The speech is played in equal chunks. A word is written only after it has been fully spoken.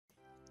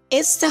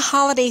It's the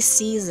holiday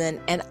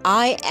season, and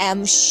I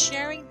am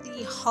sharing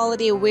the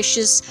holiday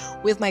wishes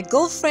with my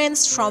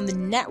girlfriends from the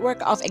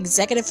network of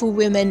executive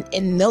women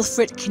in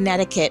Milford,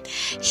 Connecticut.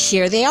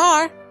 Here they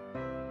are.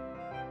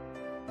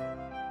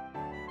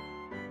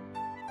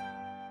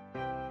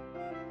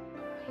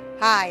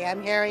 Hi,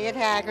 I'm Harriet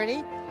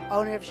Haggerty,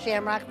 owner of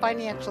Shamrock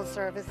Financial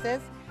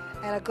Services,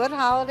 and a good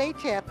holiday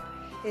tip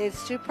is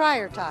to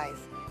prioritize.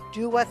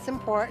 Do what's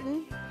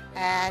important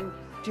and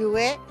do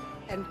it,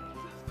 and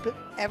put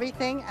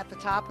everything at the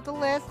top of the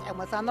list, and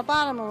what's on the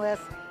bottom of the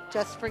list,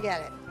 just forget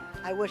it.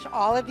 I wish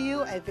all of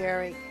you a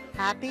very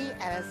happy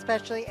and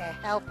especially a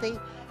healthy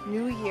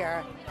new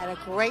year and a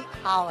great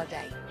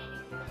holiday.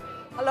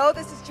 Hello,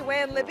 this is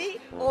Joanne Libby,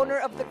 owner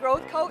of the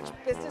Growth Coach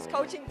business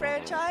coaching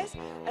franchise.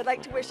 I'd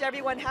like to wish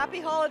everyone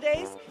happy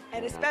holidays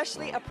and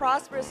especially a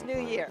prosperous new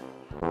year.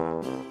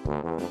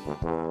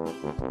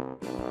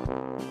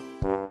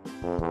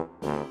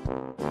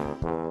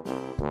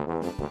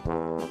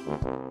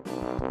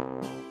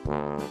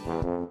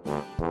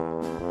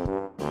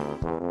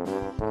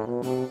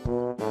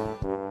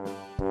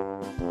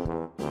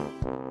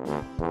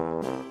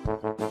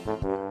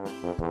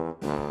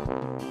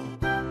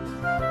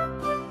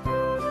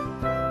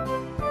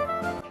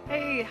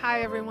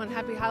 Hi everyone,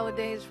 happy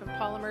holidays from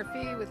Paula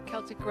Murphy with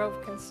Celtic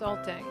Grove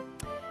Consulting.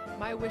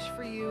 My wish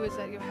for you is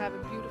that you have a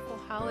beautiful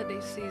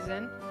holiday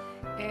season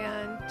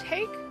and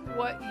take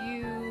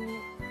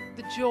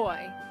the joy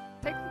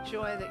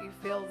that you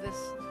feel this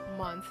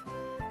month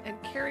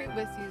and carry it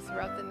with you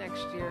throughout the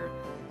next year.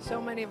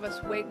 So many of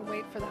us wait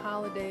for the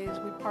holidays,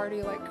 we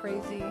party like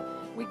crazy,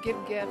 we give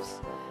gifts,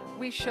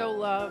 we show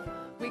love,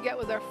 we get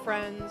with our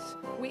friends,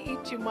 we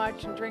eat too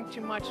much and drink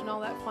too much and all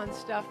that fun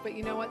stuff, but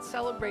you know what?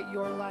 Celebrate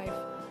your life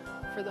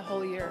for the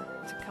whole year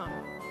to come.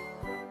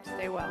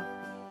 Stay well.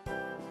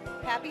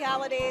 Happy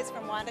holidays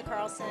from Wanda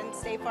Carlson,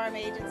 State Farm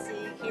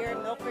Agency here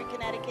in Milford,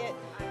 Connecticut.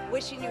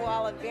 Wishing you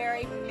all a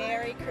very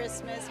Merry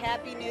Christmas,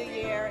 Happy New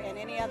Year, and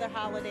any other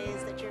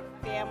holidays that your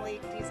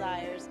family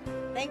desires.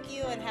 Thank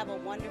you and have a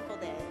wonderful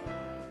day.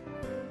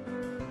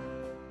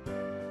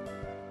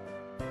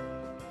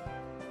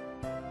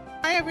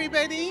 Hi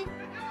everybody.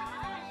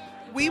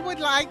 We would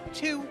like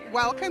to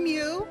welcome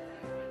you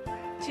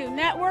to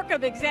Network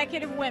of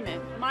Executive Women.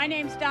 My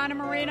name's Donna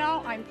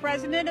Marino. I'm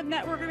president of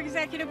Network of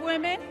Executive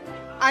Women.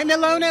 I'm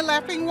Ilona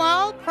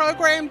Leffingwell,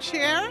 program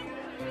chair.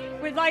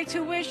 We'd like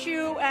to wish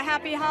you a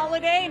happy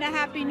holiday and a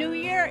happy new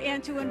year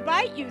and to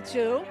invite you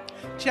to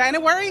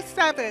January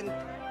 7th,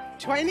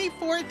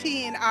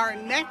 2014, our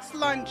next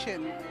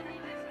luncheon.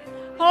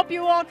 Hope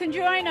you all can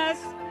join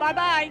us.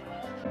 Bye-bye.